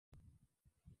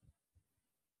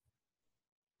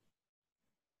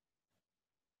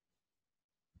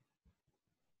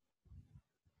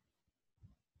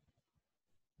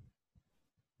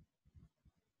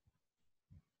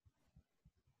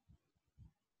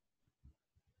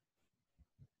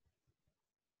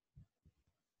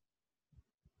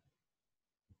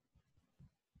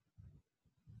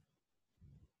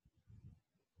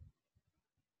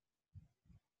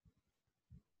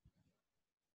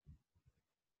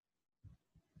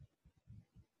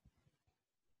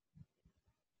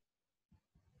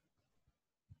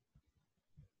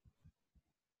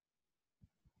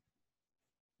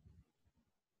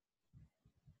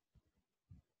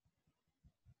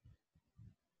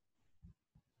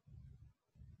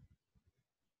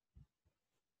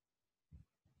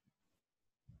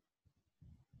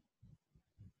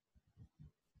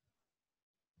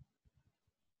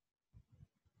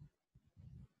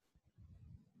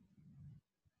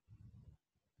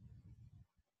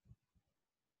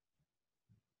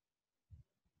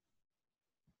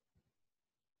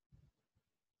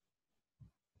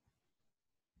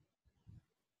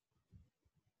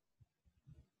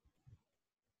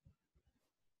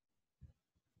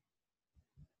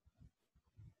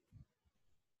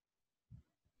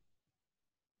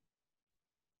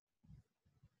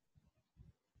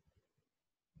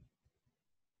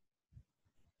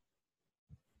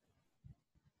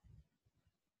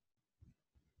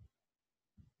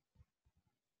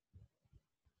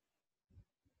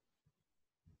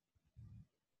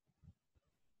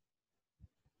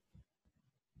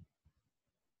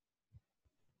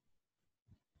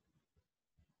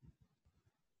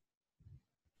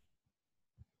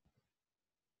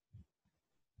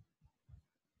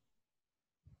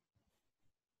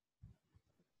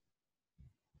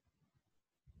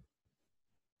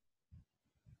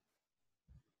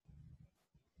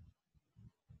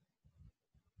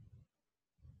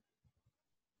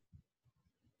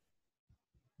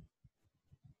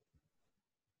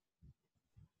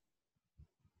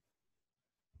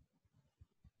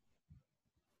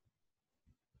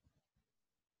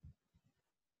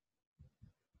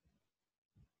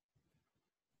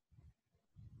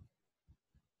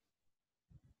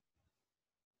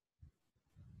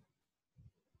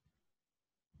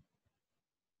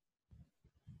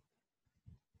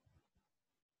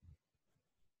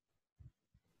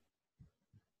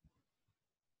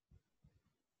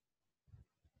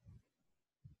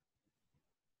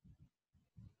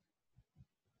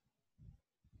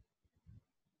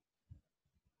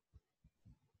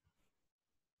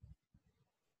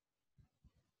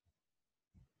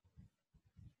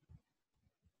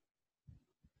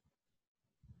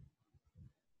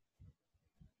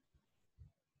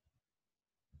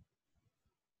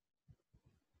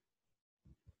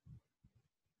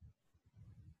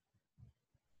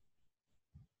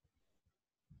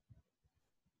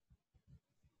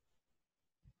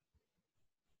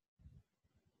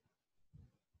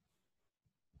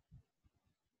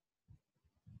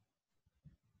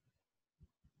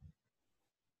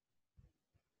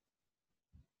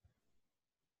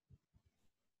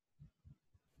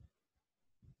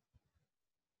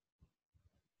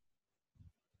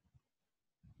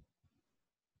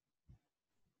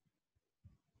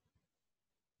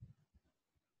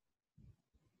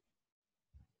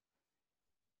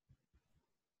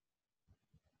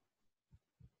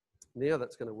Now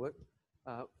that's going to work.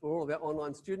 For all of our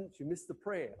online students, you missed the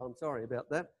prayer. I'm sorry about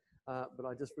that, but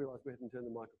I just realised we hadn't turned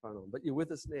the microphone on. But you're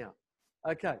with us now.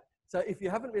 Okay, so if you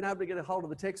haven't been able to get a hold of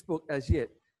the textbook as yet,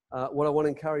 what I want to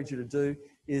encourage you to do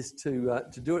is to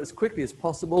do it as quickly as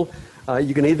possible.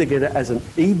 You can either get it as an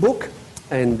e-book,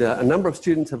 and a number of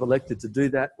students have elected to do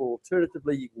that, or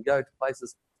alternatively, you can go to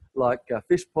places like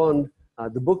Fishpond,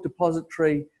 the Book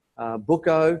Depository,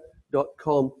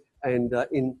 booko.com, and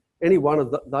in any one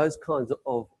of those kinds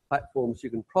of platforms, you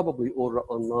can probably order it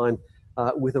online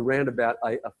with around about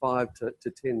a 5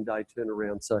 to 10 day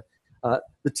turnaround. So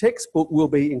the textbook will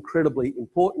be incredibly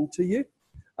important to you.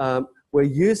 We're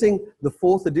using the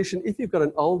 4th edition. If you've got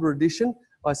an older edition,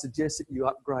 I suggest that you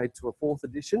upgrade to a 4th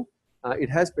edition. It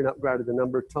has been upgraded a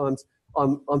number of times.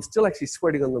 I'm still actually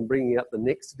sweating on them bringing out the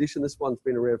next edition. This one's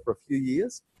been around for a few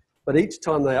years, but each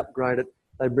time they upgrade it,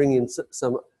 they bring in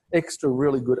some extra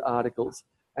really good articles.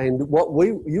 And what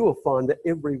you will find that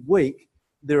every week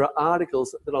there are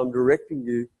articles that I'm directing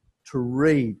you to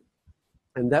read,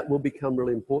 and that will become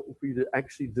really important for you to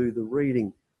actually do the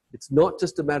reading. It's not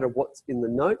just a matter of what's in the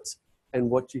notes and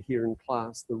what you hear in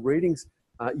class. The readings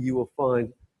you will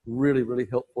find really, really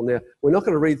helpful. Now, we're not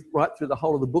going to read right through the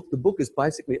whole of the book. The book is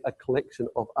basically a collection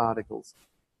of articles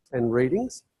and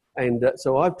readings. And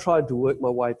so I've tried to work my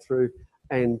way through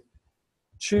and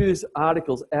choose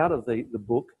articles out of the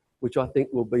book which I think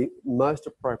will be most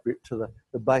appropriate to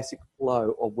the basic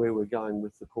flow of where we're going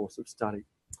with the course of study.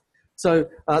 So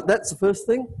that's the first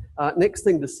thing. Next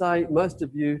thing to say, most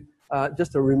of you,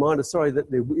 just a reminder, sorry,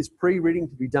 that there is pre-reading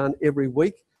to be done every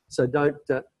week. So don't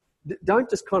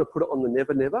just kind of put it on the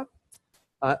never, never.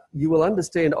 You will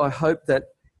understand, I hope, that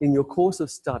in your course of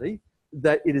study,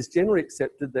 that it is generally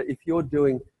accepted that if you're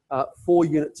doing 4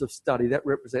 units of study, that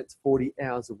represents 40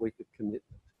 hours a week of commitment.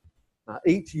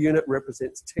 Each unit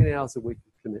represents 10 hours a week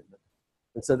of commitment.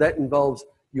 And so that involves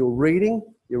your reading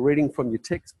from your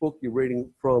textbook, you're reading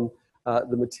from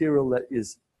the material that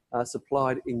is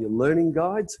supplied in your learning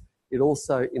guides. It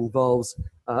also involves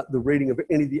the reading of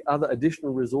any of the other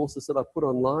additional resources that I put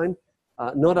online.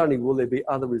 Not only will there be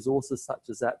other resources such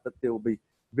as that, but there will be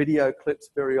video clips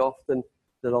very often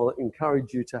that I'll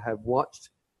encourage you to have watched.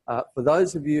 For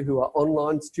those of you who are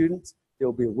online students, there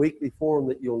will be a weekly forum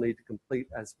that you'll need to complete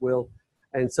as well.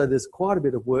 And so there's quite a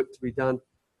bit of work to be done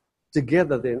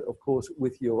together then, of course,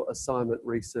 with your assignment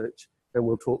research. And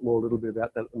we'll talk more a little bit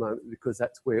about that at the moment, because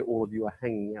that's where all of you are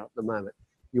hanging out at the moment.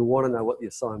 You'll want to know what the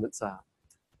assignments are.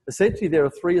 Essentially, there are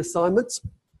 3 assignments.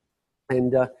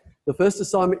 And the first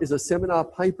assignment is a seminar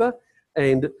paper.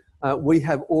 And we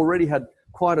have already had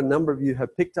quite a number of you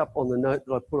have picked up on the note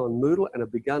that I put on Moodle and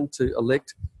have begun to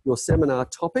elect your seminar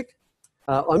topic.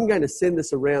 I'm going to send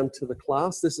this around to the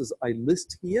class. This is a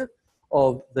list here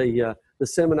of the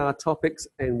seminar topics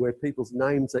and where people's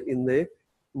names are in there.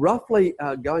 Roughly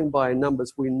going by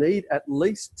numbers, we need at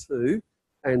least 2,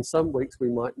 and some weeks we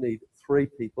might need 3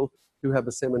 people who have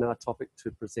a seminar topic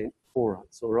to present for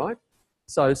us, all right?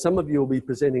 So some of you will be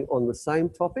presenting on the same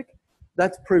topic.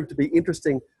 That's proved to be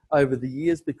interesting over the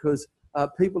years because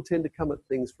people tend to come at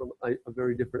things from a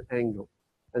very different angle.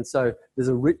 And so there's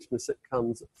a richness that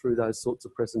comes through those sorts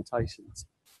of presentations.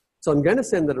 So I'm going to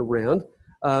send that around.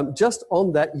 Just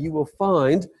on that, you will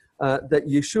find that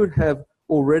you should have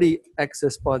already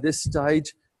accessed by this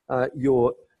stage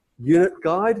your unit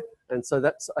guide. And so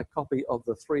that's a copy of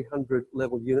the 300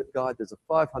 level unit guide. There's a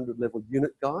 500 level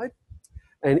unit guide.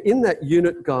 And in that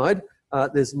unit guide,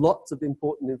 there's lots of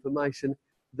important information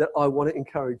that I want to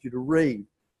encourage you to read.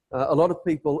 A lot of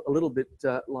people, a little bit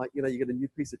like, you get a new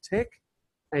piece of tech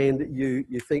and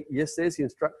you think, yes, there's the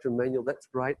instruction manual, that's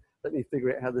great, let me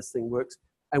figure out how this thing works.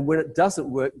 And when it doesn't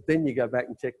work, then you go back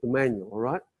and check the manual, all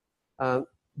right?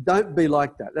 Don't be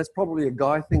like that. That's probably a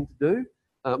guy thing to do.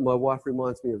 My wife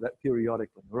reminds me of that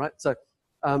periodically, all right? So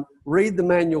read the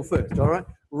manual first, all right?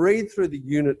 Read through the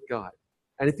unit guide.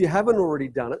 And if you haven't already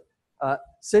done it,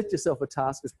 set yourself a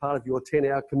task as part of your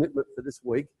 10-hour commitment for this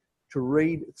week to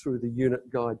read through the unit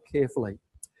guide carefully.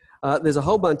 There's a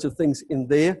whole bunch of things in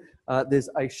there. There's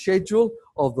a schedule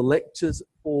of the lectures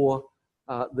for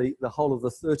the whole of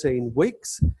the 13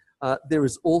 weeks. There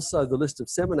is also the list of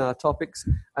seminar topics.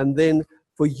 And then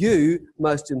for you,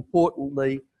 most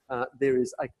importantly, there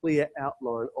is a clear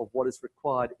outline of what is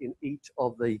required in each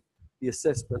of the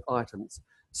assessment items.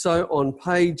 So on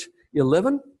page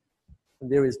 11,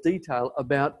 there is detail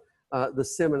about the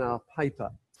seminar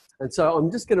paper. And so I'm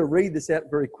just going to read this out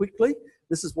very quickly.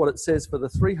 This is what it says for the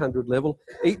 300 level.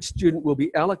 Each student will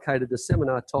be allocated a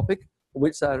seminar topic on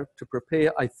which they are to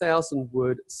prepare a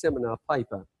 1,000-word seminar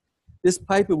paper. This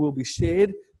paper will be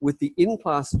shared with the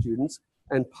in-class students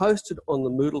and posted on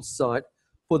the Moodle site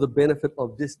for the benefit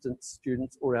of distance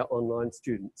students or our online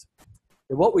students.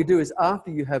 And what we do is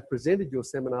after you have presented your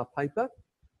seminar paper,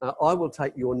 I will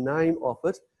take your name off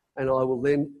it and I will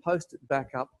then post it back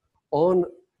up on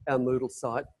our Moodle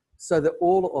site so that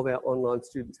all of our online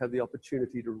students have the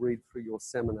opportunity to read through your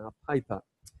seminar paper.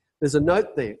 There's a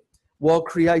note there. While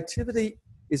creativity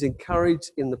is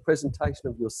encouraged in the presentation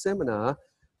of your seminar,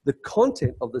 the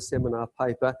content of the seminar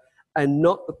paper and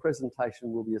not the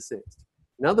presentation will be assessed.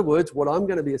 In other words, what I'm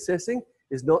going to be assessing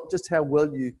is not just how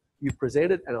well you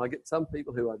presented, and I get some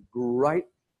people who are great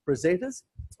presenters,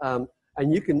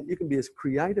 and you can be as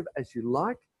creative as you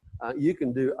like. You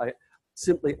can do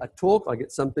simply a talk. I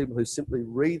get some people who simply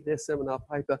read their seminar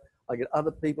paper. I get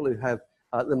other people who have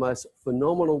the most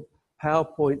phenomenal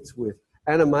PowerPoints with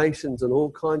animations and all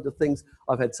kinds of things.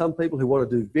 I've had some people who want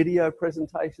to do video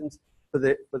presentations for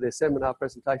their seminar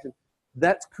presentation.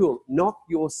 That's cool. Knock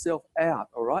yourself out,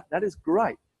 all right? That is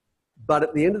great. But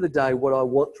at the end of the day, what I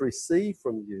want to receive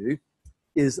from you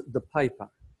is the paper.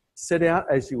 Set out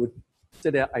as you would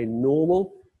set out a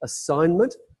normal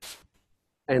assignment,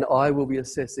 and I will be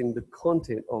assessing the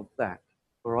content of that.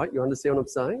 All right, you understand what I'm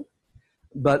saying?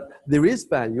 But there is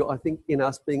value, I think, in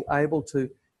us being able to,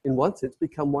 in one sense,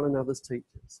 become one another's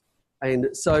teachers. And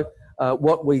so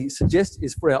what we suggest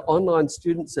is for our online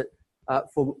students, that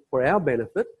for our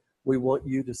benefit, we want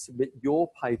you to submit your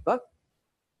paper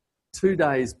 2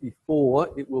 days before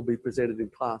it will be presented in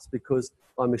class, because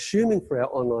I'm assuming for our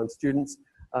online students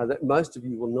that most of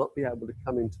you will not be able to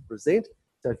come in to present.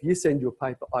 So if you send your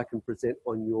paper, I can present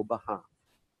on your behalf.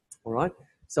 All right?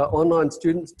 So online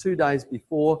students, 2 days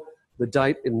before the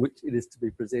date in which it is to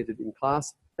be presented in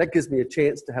class. That gives me a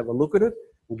chance to have a look at it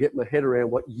and get my head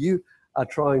around what you are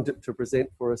trying to present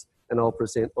for us, and I'll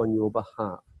present on your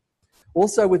behalf.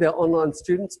 Also with our online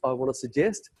students, I want to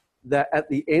suggest that at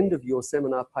the end of your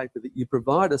seminar paper that you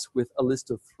provide us with a list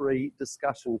of 3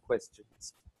 discussion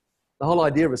questions. The whole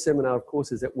idea of a seminar, of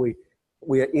course, is that we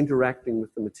are interacting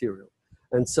with the material.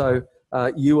 And so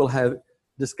you will have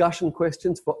discussion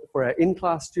questions for our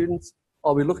in-class students.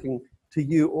 I'll be looking to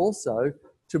you also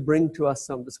to bring to us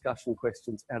some discussion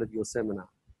questions out of your seminar.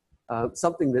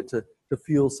 Something that to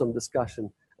fuel some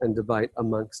discussion and debate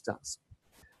amongst us.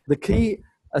 The key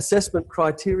assessment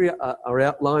criteria are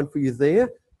outlined for you there.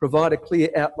 Provide a clear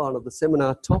outline of the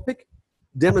seminar topic.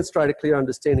 Demonstrate a clear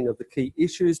understanding of the key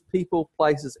issues, people,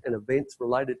 places and events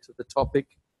related to the topic.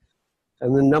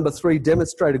 And then number 3,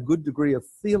 demonstrate a good degree of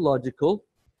theological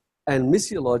and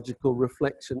missiological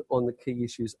reflection on the key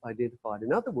issues identified.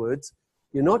 In other words,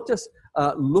 you're not just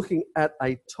looking at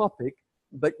a topic,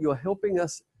 but you're helping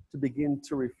us to begin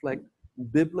to reflect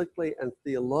biblically and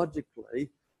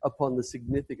theologically upon the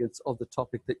significance of the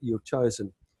topic that you've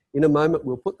chosen. In a moment,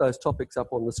 we'll put those topics up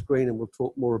on the screen and we'll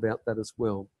talk more about that as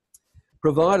well.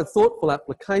 Provide a thoughtful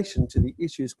application to the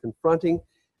issues confronting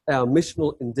our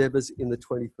missional endeavours in the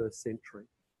 21st century.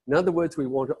 In other words, we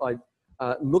want to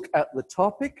look at the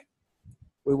topic.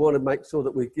 We want to make sure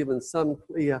that we've given some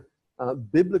clear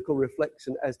biblical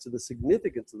reflection as to the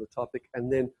significance of the topic,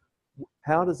 and then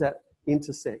how does that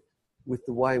intersect with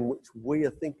the way in which we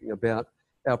are thinking about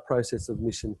our process of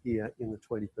mission here in the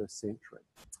 21st century.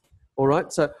 All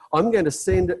right, so I'm going to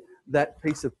send that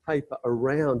piece of paper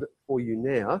around for you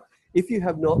now. If you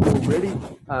have not already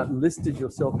listed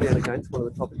yourself down against one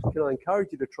of the topics, can I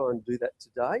encourage you to try and do that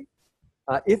today?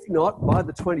 If not, by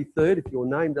the 23rd, if your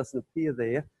name doesn't appear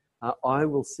there, I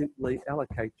will simply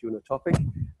allocate you in a topic,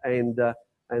 and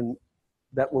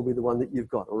that will be the one that you've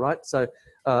got, all right? So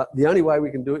the only way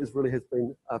we can do it is really has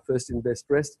been first in, best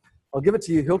dressed. I'll give it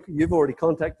to you, Hilke. You've already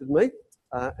contacted me,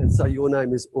 and so your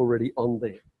name is already on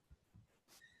there.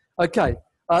 Okay,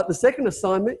 the second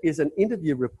assignment is an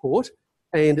interview report,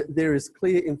 and there is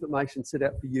clear information set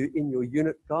out for you in your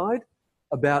unit guide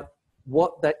about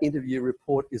what that interview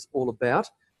report is all about.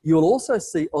 You'll also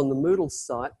see on the Moodle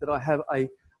site that I have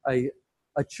a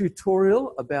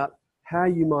tutorial about how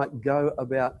you might go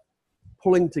about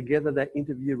pulling together that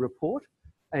interview report.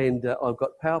 And I've got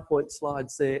PowerPoint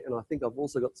slides there, and I think I've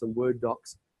also got some Word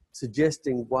docs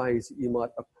suggesting ways that you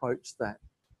might approach that.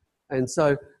 And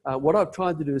so what I've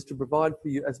tried to do is to provide for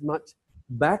you as much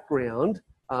background,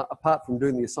 apart from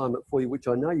doing the assignment for you, which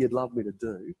I know you'd love me to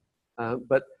do,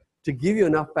 but to give you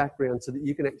enough background so that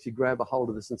you can actually grab a hold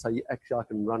of this and say, yeah, actually, I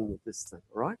can run with this thing,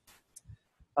 all right?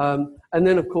 And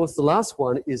then, of course, the last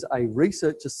one is a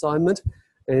research assignment.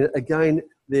 And again,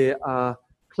 there are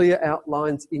clear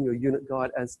outlines in your unit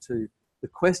guide as to the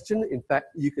question. In fact,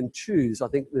 you can choose, I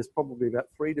think there's probably about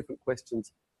 3 different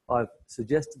questions I've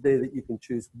suggested there that you can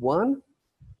choose one,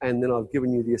 and then I've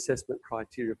given you the assessment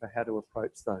criteria for how to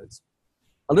approach those.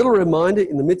 A little reminder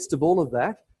in the midst of all of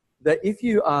that that if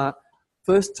you are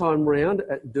first time round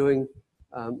at doing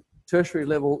tertiary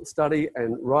level study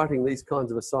and writing these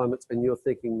kinds of assignments and you're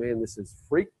thinking, man, this is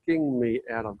freaking me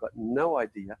out, I've got no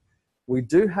idea, we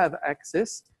do have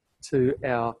access to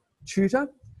our tutor.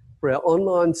 For our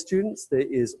online students, there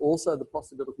is also the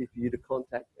possibility for you to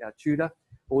contact our tutor.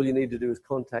 All you need to do is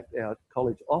contact our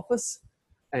college office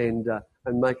and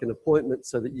make an appointment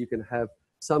so that you can have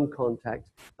some contact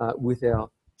with our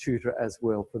tutor as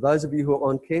well. For those of you who are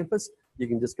on campus, you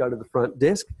can just go to the front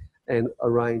desk and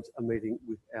arrange a meeting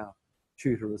with our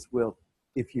tutor as well,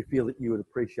 if you feel that you would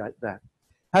appreciate that.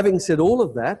 Having said all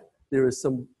of that, there is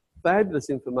some fabulous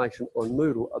information on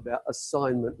Moodle about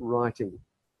assignment writing.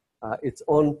 It's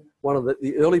on one of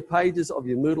the early pages of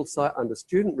your Moodle site under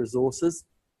Student Resources,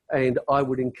 and I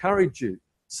would encourage you,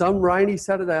 some rainy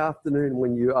Saturday afternoon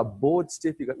when you are bored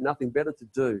stiff, you've got nothing better to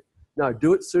do. No,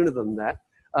 do it sooner than that.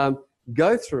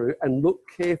 Go through and look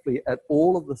carefully at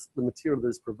all of the material that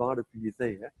is provided for you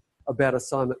there about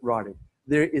assignment writing.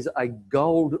 There is a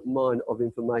gold mine of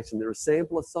information. There are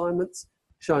sample assignments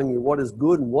showing you what is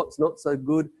good and what's not so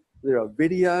good. There are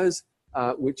videos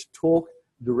which talk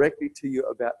directly to you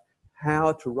about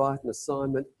how to write an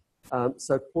assignment.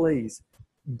 So please,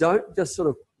 don't just sort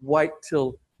of wait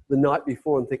till the night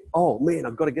before and think, oh man,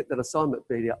 I've got to get that assignment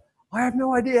beat out. I have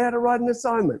no idea how to write an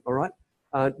assignment, all right?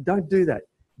 Don't do that.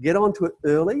 Get onto it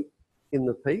early in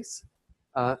the piece.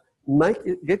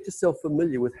 Get yourself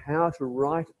familiar with how to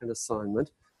write an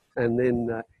assignment, and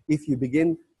then if you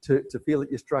begin to feel that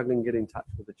you're struggling, get in touch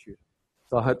with the tutor.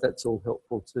 So I hope that's all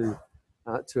helpful to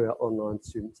our online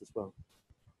students as well.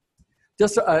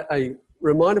 Just a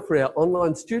reminder for our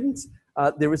online students,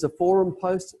 there is a forum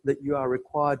post that you are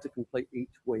required to complete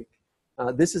each week.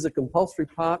 This is a compulsory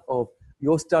part of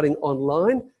your studying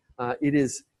online. It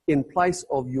is in place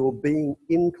of your being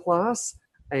in class,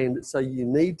 and so you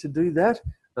need to do that.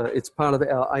 It's part of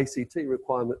our ACT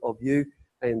requirement of you,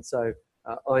 and so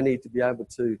I need to be able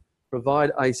to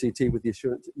provide ACT with the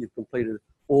assurance that you've completed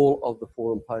all of the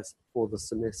forum posts for the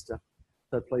semester.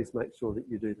 So please make sure that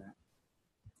you do that.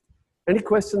 Any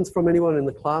questions from anyone in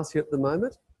the class here at the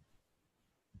moment?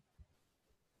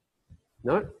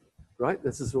 No? Great,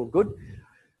 this is all good.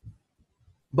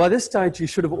 By this stage, you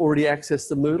should have already accessed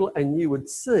the Moodle, and you would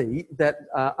see that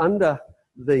under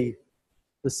the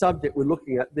subject we're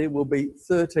looking at, there will be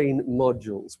 13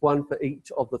 modules, one for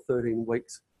each of the 13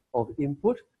 weeks of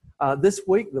input. This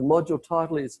week, the module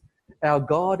title is Our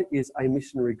God is a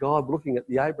Missionary God, looking at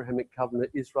the Abrahamic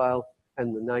Covenant, Israel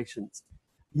and the Nations.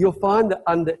 You'll find that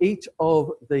under each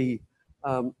of the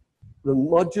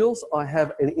modules, I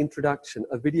have an introduction,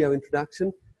 a video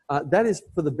introduction. That is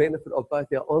for the benefit of both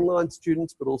our online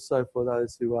students, but also for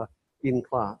those who are in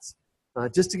class.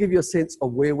 Just to give you a sense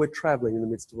of where we're traveling in the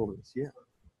midst of all of this. Yeah.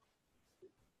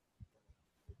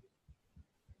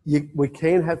 We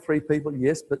can have 3 people,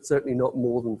 yes, but certainly not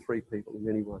more than 3 people in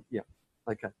any one. Yeah,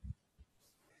 okay.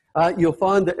 You'll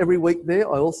find that every week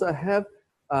there, I also have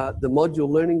the module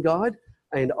learning guide,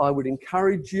 and I would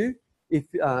encourage you,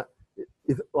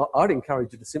 I'd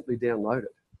encourage you to simply download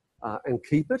it and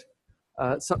keep it.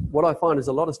 So what I find is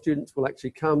a lot of students will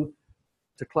actually come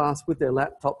to class with their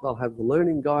laptop. They'll have the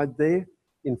learning guide there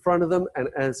in front of them, and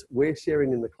as we're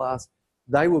sharing in the class,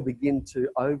 they will begin to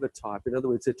overtype. In other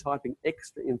words, they're typing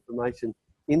extra information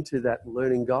into that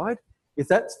learning guide. If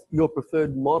that's your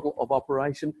preferred model of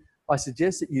operation, I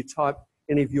suggest that you type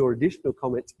any of your additional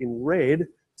comments in red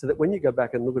so that when you go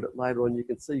back and look at it later on, you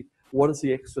can see what is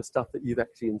the extra stuff that you've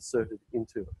actually inserted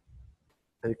into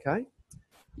it. Okay?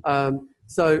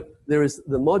 So there is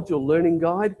the module learning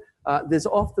guide. There's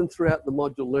often throughout the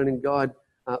module learning guide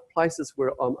places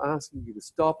where I'm asking you to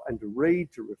stop and to read,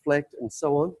 to reflect, and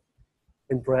so on.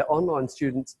 And for our online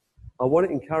students, I want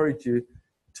to encourage you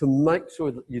to make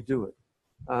sure that you do it.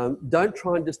 Don't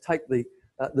try and just take the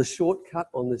shortcut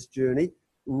on this journey.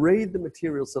 Read the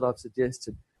materials that I've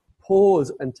suggested.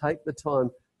 Pause and take the time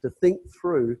to think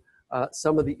through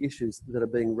some of the issues that are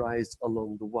being raised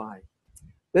along the way.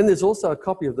 Then there's also a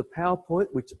copy of the PowerPoint,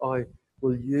 which I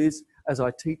will use as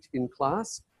I teach in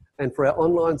class. And for our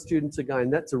online students, again,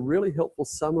 that's a really helpful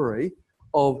summary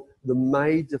of the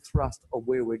major thrust of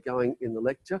where we're going in the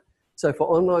lecture. So for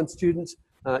online students,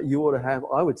 you ought to have,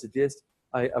 I would suggest,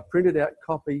 a printed out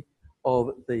copy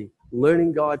of the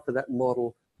learning guide for that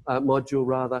module,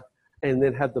 and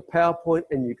then have the PowerPoint,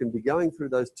 and you can be going through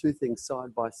those 2 things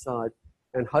side by side,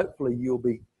 and hopefully you'll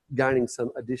be gaining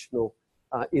some additional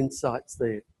insights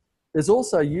there. There's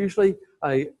also usually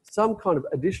some kind of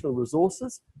additional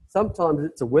resources. Sometimes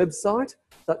it's a website,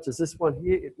 such as this one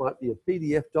here. It might be a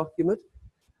PDF document.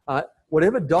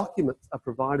 Whatever documents are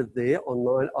provided there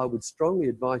online, I would strongly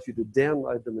advise you to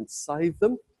download them and save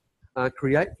them.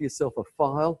 Create for yourself a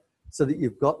file so that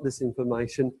you've got this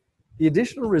information. The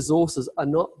additional resources are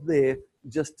not there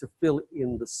just to fill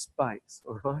in the space,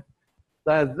 all right?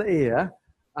 They're there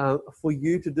for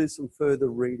you to do some further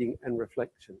reading and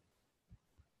reflection.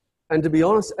 And to be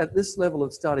honest, at this level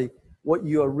of study, what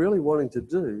you are really wanting to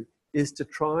do is to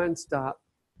try and start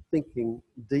thinking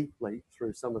deeply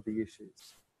through some of the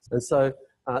issues. And so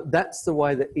that's the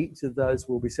way that each of those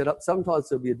will be set up. Sometimes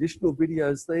there'll be additional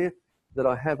videos there that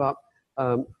I have up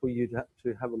for you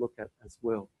to have a look at as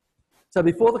well. So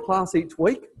before the class each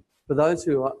week, for those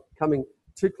who are coming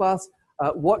to class,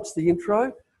 watch the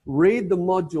intro, read the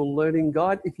module learning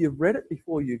guide. If you've read it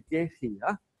before you get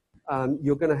here,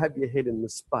 you're going to have your head in the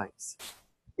space.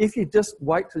 If you just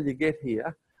wait till you get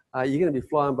here, you're going to be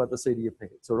flying by the seat of your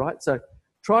pants, all right? So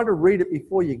try to read it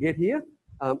before you get here.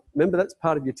 Remember, that's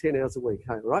part of your 10 hours a week,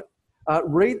 hey, right?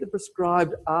 Read the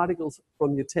prescribed articles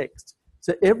from your text.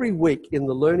 So every week in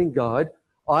the learning guide,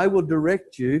 I will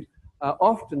direct you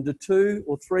often to 2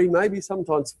 or 3, maybe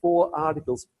sometimes 4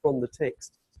 articles from the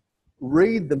text.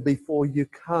 Read them before you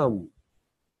come.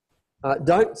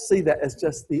 Don't see that as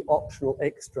just the optional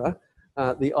extra,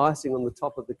 the icing on the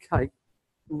top of the cake.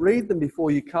 Read them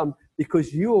before you come,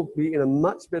 because you will be in a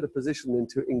much better position than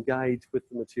to engage with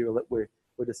the material that we're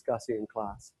discussing in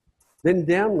class. Then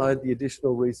download the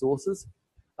additional resources.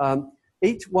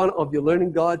 Each one of your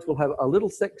learning guides will have a little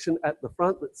section at the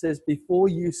front that says before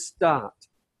you start.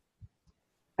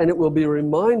 And it will be a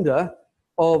reminder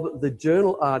of the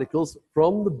journal articles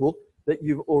from the book that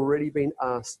you've already been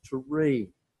asked to read.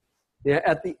 Now,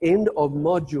 at the end of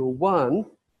module 1,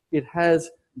 it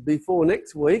has before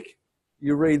next week,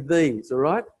 you read these, all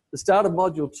right? The start of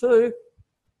module 2,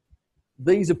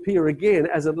 these appear again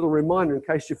as a little reminder in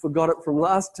case you forgot it from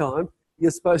last time. You're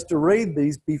supposed to read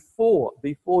these before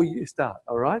you start,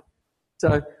 all right?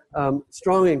 So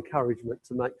strong encouragement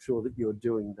to make sure that you're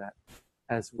doing that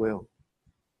as well.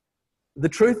 The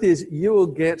truth is, you will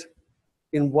get,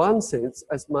 in one sense,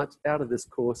 as much out of this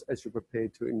course as you're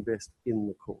prepared to invest in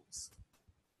the course.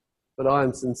 But I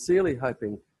am sincerely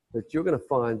hoping that you're going to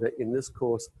find that in this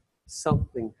course,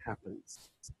 something happens.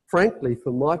 Frankly,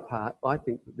 for my part, I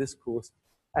think that this course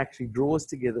actually draws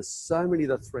together so many of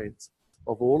the threads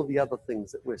of all of the other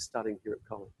things that we're studying here at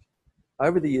college.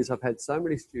 Over the years, I've had so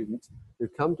many students who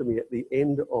come to me at the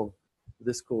end of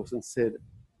this course and said,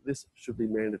 this should be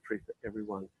mandatory for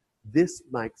everyone. This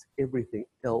makes everything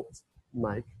else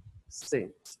make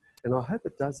sense. And I hope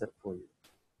it does that for you.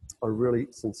 I really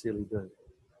sincerely do.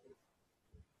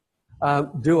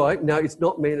 Do I? No, it's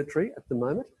not mandatory at the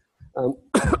moment.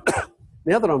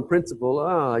 Now that I'm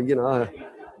principal, you know,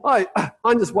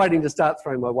 I'm just waiting to start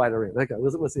throwing my weight around. Okay,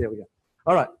 we'll see how we go.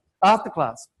 All right, after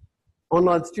class,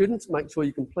 online students, make sure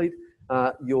you complete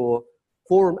your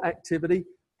forum activity.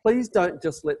 Please don't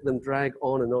just let them drag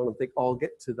on and think, oh, I'll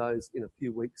get to those in a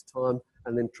few weeks' time,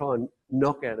 and then try and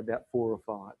knock out about 4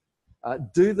 or 5.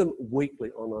 Do them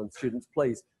weekly, online students,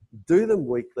 please. Do them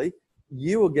weekly.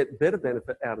 You will get better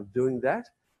benefit out of doing that,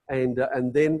 and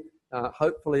then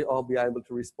hopefully I'll be able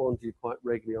to respond to you quite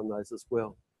regularly on those as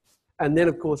well. And then,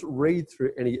 of course, read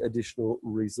through any additional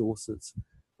resources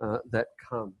that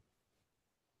come.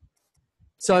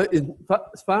 So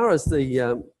as far as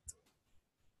the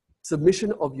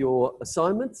submission of your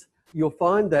assignments, you'll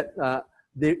find that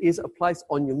there is a place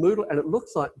on your Moodle, and it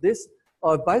looks like this.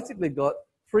 I've basically got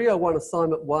 301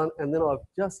 assignment 1, and then I've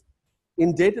just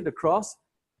indented across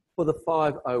for the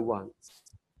 501s.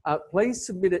 Please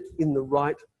submit it in the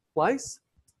right place,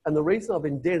 and the reason I've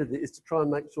indented it is to try and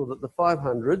make sure that the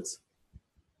 500s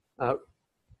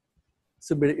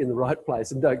submit it in the right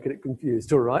place and don't get it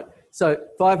confused, all right? So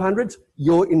 500s,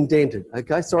 you're indented,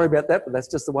 okay? Sorry about that, but that's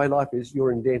just the way life is.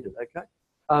 You're indented, okay?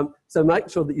 So make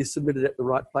sure that you submit it at the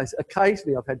right place.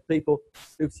 Occasionally, I've had people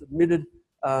who've submitted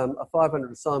a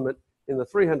 500 assignment in the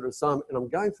 300 assignment, and I'm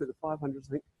going through the 500s and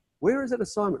think, where is that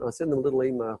assignment? And I send them a little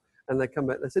email, and they come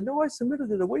back. They said, no, I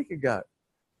submitted it a week ago.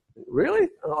 Really?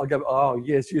 I'll go, oh,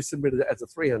 yes, you submitted it as a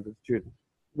 300 student.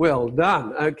 Well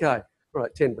done. Okay. All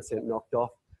right, 10% knocked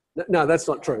off. No, that's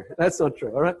not true. That's not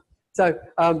true, all right? So,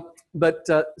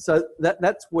 so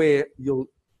that's where you'll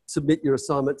submit your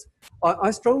assignments.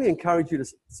 I strongly encourage you to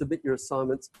submit your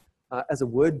assignments as a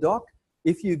Word doc.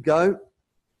 If you go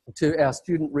to our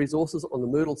student resources on the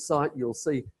Moodle site, you'll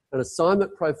see an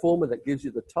assignment pro forma that gives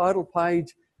you the title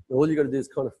page. And all you've got to do is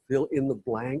kind of fill in the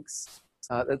blanks.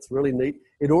 That's really neat.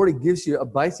 It already gives you a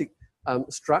basic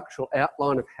structural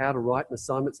outline of how to write an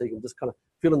assignment, so you can just kind of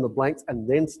fill in the blanks and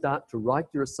then start to write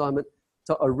your assignment.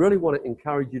 So I really want to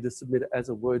encourage you to submit it as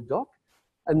a Word doc.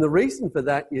 And the reason for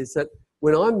that is that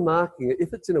when I'm marking it,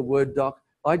 if it's in a Word doc,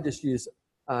 I just use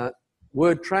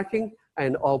word tracking,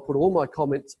 and I'll put all my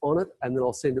comments on it, and then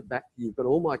I'll send it back to you. But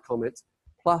all my comments,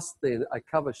 plus then a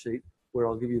cover sheet where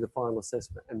I'll give you the final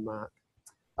assessment and mark.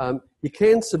 You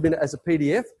can submit it as a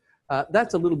PDF.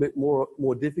 That's a little bit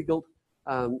more difficult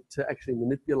to actually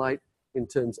manipulate in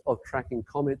terms of tracking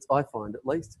comments, I find at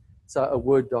least. So a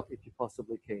Word doc if you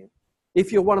possibly can.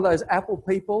 If you're one of those Apple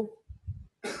people,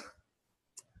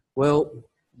 well,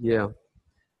 yeah.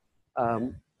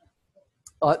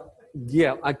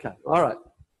 Yeah, okay, all right.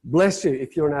 Bless you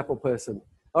if you're an Apple person.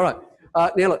 All right,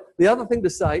 now look, the other thing to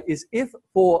say is if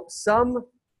for some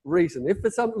reason, if for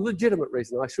some legitimate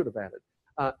reason, I should have added,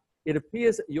 it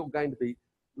appears that you're going to be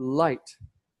late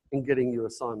in getting your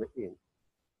assignment in,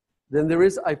 then there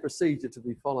is a procedure to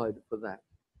be followed for that.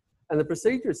 And the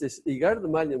procedure is this: you go to the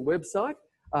Mullion website.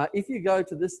 If you go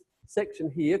to this section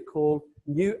here called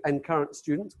New and Current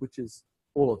Students, which is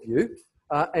all of you,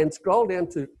 and scroll down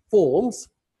to Forms,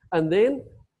 and then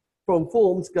from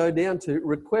Forms go down to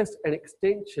Request an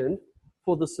Extension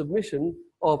for the submission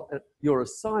of your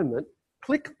assignment,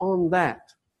 click on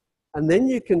that, and then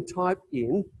you can type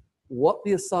in what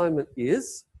the assignment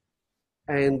is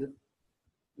and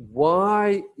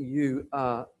why you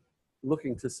are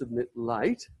looking to submit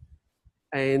late,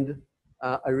 and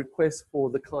a request for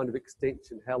the kind of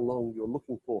extension, how long you're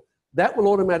looking for. That will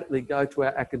automatically go to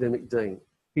our academic dean.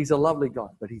 He's a lovely guy,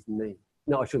 but he's mean.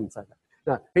 No, I shouldn't say that.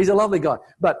 No, he's a lovely guy.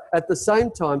 But at the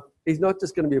same time, he's not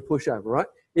just going to be a pushover, right?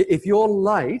 If you're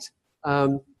late,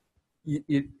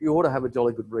 you ought to have a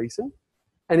jolly good reason.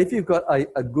 And if you've got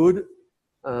a good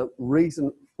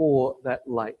reason for that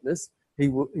lateness, he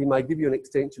may give you an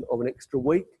extension of an extra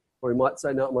week, or he might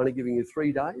say, no, I'm only giving you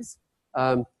 3 days.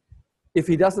 If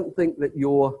he doesn't think that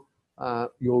your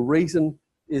reason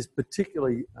is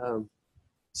particularly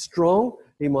strong,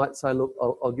 he might say, look,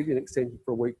 I'll give you an extension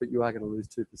for a week, but you are going to lose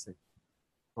 2%.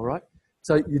 All right?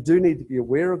 So you do need to be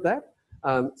aware of that.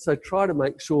 So try to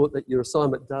make sure that your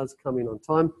assignment does come in on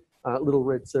time. Little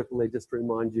red circle there just to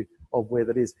remind you of where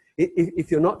that is. If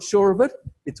you're not sure of it,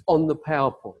 it's on the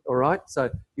PowerPoint, all right? So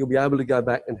you'll be able to go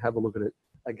back and have a look at it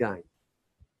again.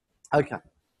 Okay.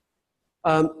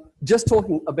 Just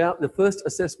talking about the first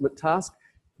assessment task,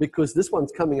 because this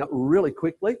one's coming up really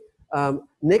quickly.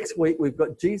 Next week, we've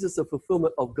got Jesus, the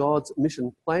fulfillment of God's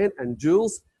mission plan, and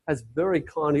Jules has very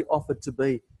kindly offered to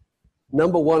be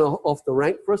number 1 off the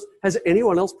rank for us. Has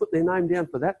anyone else put their name down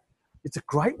for that? It's a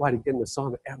great way to get an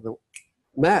assignment out of the...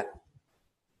 Matt?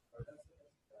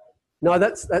 No,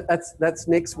 that's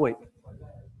next week.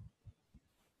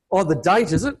 Oh, the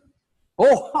date, is it?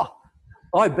 Oh,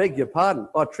 I beg your pardon.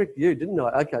 I tricked you, didn't I?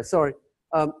 Okay, sorry.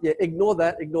 Yeah, ignore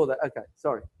that. Okay,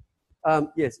 sorry.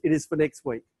 Yes, it is for next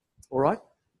week. All right?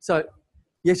 So,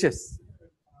 yes.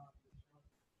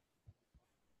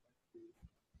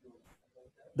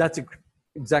 That's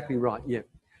exactly right, yeah.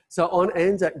 So on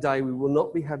Anzac Day, we will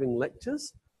not be having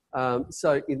lectures.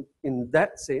 So in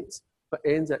that sense, for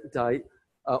Anzac Day,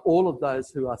 all of those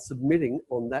who are submitting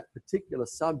on that particular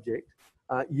subject,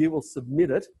 you will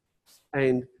submit it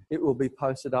and it will be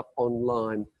posted up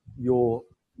online, your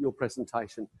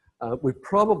presentation. We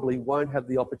probably won't have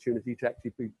the opportunity to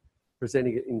actually be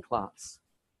presenting it in class.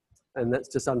 And that's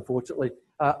just unfortunately,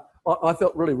 I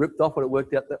felt really ripped off when it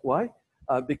worked out that way,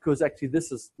 because actually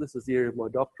this is the area of my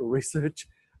doctoral research.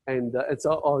 And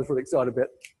so I was really excited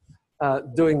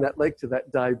about doing that lecture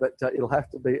that day, but it'll have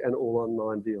to be an all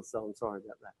online deal. So I'm sorry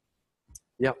about that.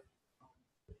 Yep.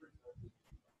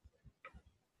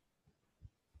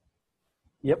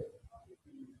 Yep.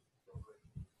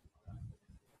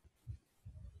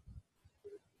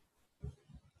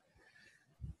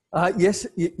 Yes,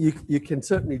 you can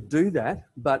certainly do that,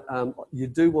 but you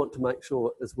do want to make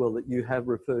sure as well that you have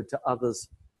referred to others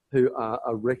who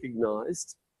are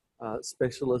recognised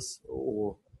specialists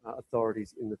or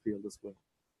authorities in the field as well.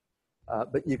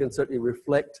 But you can certainly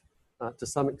reflect to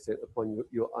some extent upon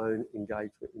your own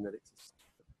engagement in that exercise.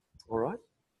 All right?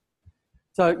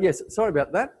 So, yes, sorry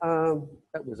about that.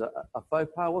 That was a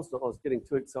faux pas, wasn't it? I was getting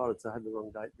too excited, so I had the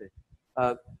wrong date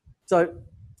there. So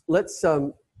let's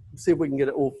see if we can get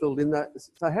it all filled in.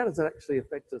 So how does that actually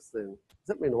affect us then? Does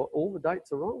that mean all the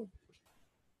dates are wrong?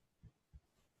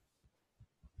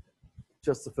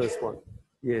 Just the first one.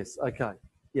 Yes, okay.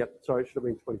 Yep, sorry, it should have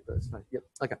been 21st. No, yep,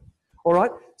 okay. All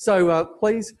right, so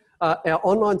please, our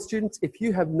online students, if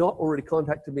you have not already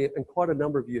contacted me, and quite a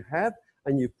number of you have,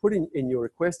 and you've put in your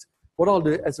request, what I'll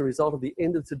do as a result of the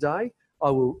end of today,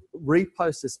 I will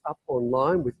repost this up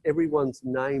online with everyone's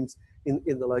names in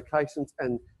the locations,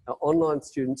 and our online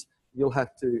students, you'll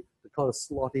have to kind of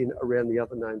slot in around the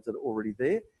other names that are already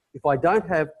there. If I don't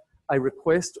have a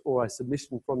request or a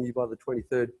submission from you by the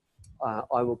 23rd,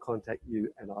 I will contact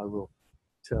you and I will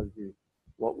tell you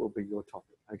what will be your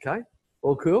topic. Okay?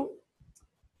 All cool?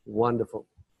 Wonderful.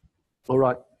 All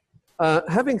right.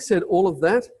 Having said all of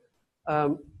that,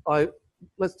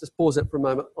 let's just pause that for a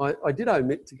moment. I did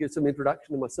omit to give some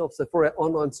introduction to myself. So for our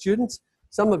online students,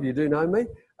 some of you do know me.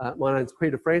 My name's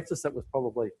Peter Francis. That was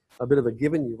probably a bit of a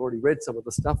given. You've already read some of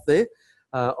the stuff there.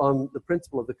 I'm the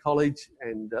principal of the college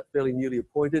and fairly newly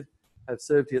appointed. I've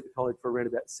served here at the college for around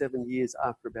about 7 years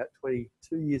after about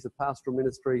 22 years of pastoral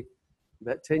ministry,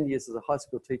 about 10 years as a high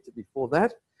school teacher before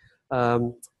that.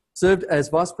 Served as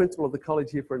vice principal of the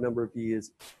college here for a number of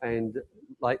years, and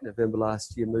late November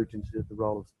last year moved into the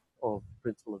role of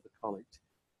principal of the college.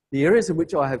 The areas in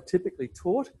which I have typically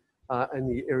taught are in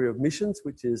the area of missions,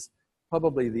 which is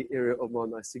probably the area of my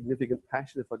most significant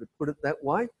passion, if I could put it that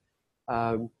way.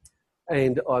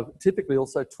 And I've typically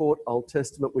also taught Old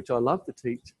Testament, which I love to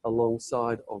teach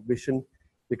alongside of mission,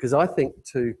 because I think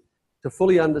to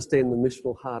fully understand the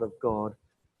missional heart of God,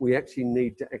 we actually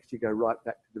need to go right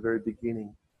back to the very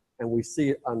beginning. And we see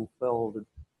it unfolded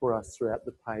for us throughout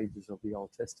the pages of the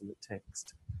Old Testament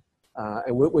text.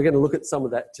 And we're going to look at some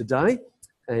of that today,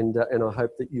 and I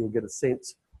hope that you'll get a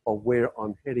sense of where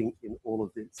I'm heading in all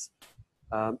of this.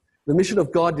 The mission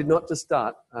of God did not just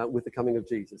start with the coming of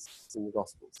Jesus in the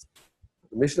Gospels.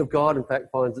 The mission of God, in fact,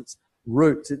 finds its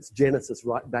roots, its genesis,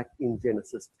 right back in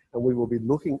Genesis, and we will be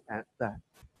looking at that.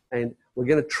 And we're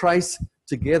going to trace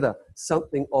together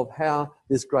something of how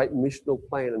this great missional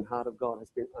plan and heart of God has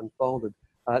been unfolded,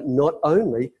 not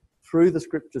only through the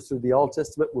scriptures, through the Old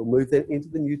Testament. We'll move then into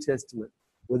the New Testament.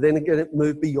 We're then going to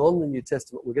move beyond the New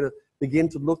Testament. We're going to begin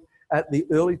to look at the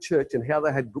early church and how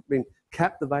they had been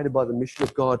captivated by the mission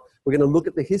of God. We're going to look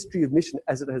at the history of mission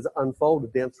as it has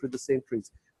unfolded down through the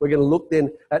centuries. We're going to look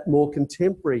then at more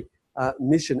contemporary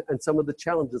mission and some of the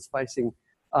challenges facing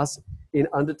us in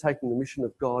undertaking the mission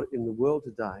of God in the world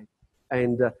today.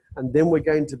 And then we're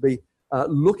going to be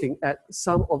looking at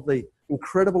some of the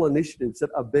incredible initiatives that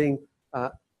are being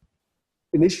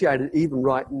initiated even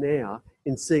right now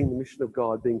in seeing the mission of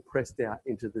God being pressed out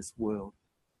into this world.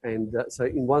 And so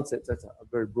in one sense, that's a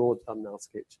very broad thumbnail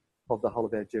sketch of the whole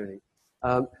of our journey.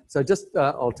 So just,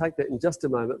 I'll take that in just a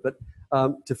moment. But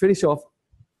to finish off,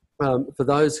 for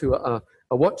those who are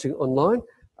watching online,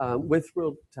 we're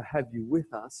thrilled to have you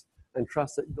with us and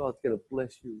trust that God's going to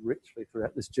bless you richly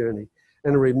throughout this journey.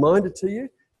 And a reminder to you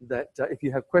that if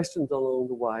you have questions along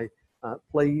the way,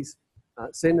 please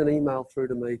send an email through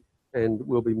to me and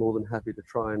we'll be more than happy to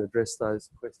try and address those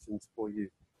questions for you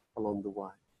along the way.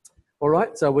 All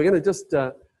right, so we're going to just,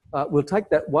 we'll take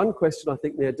that one question, I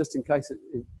think, now, just in case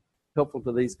it's helpful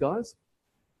to these guys.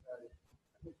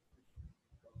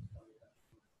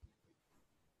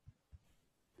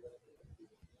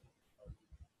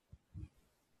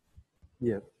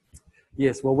 Yeah.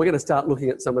 Yes, well, we're going to start looking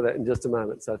at some of that in just a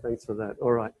moment, so thanks for that.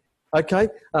 All right. Okay,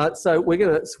 so we're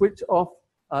going to switch off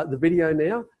the video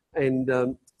now,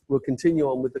 and we'll continue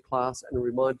on with the class. And a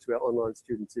reminder to our online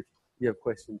students, if you have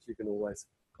questions, you can always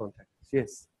contact us.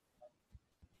 Yes?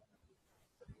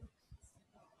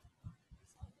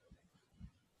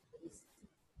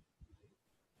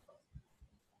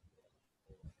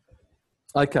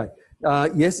 Okay.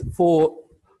 Yes, for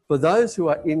those who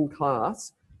are in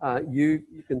class, you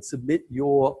can submit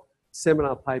your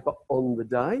seminar paper on the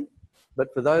day,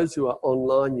 but for those who are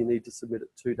online, you need to submit it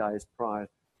 2 days prior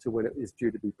to when it is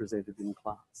due to be presented in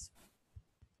class.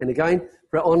 And again,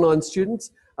 for our online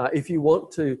students, if you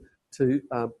want to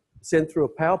send through a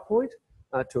PowerPoint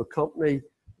to accompany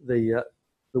the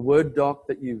Word doc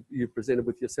that you presented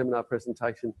with your seminar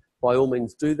presentation, by all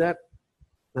means do that.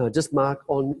 Just mark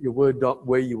on your Word doc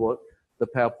where you want the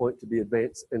PowerPoint to be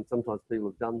advanced, and sometimes people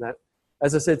have done that.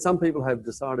 As I said, some people have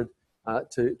decided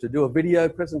to do a video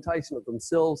presentation of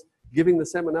themselves giving the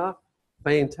seminar.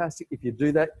 Fantastic. If you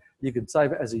do that, you can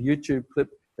save it as a YouTube clip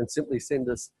and simply send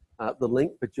us the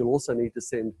link, but you'll also need to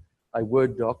send a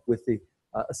Word doc with the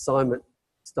assignment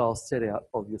style set out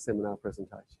of your seminar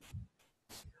presentation.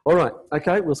 All right,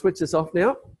 okay, we'll switch this off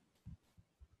now.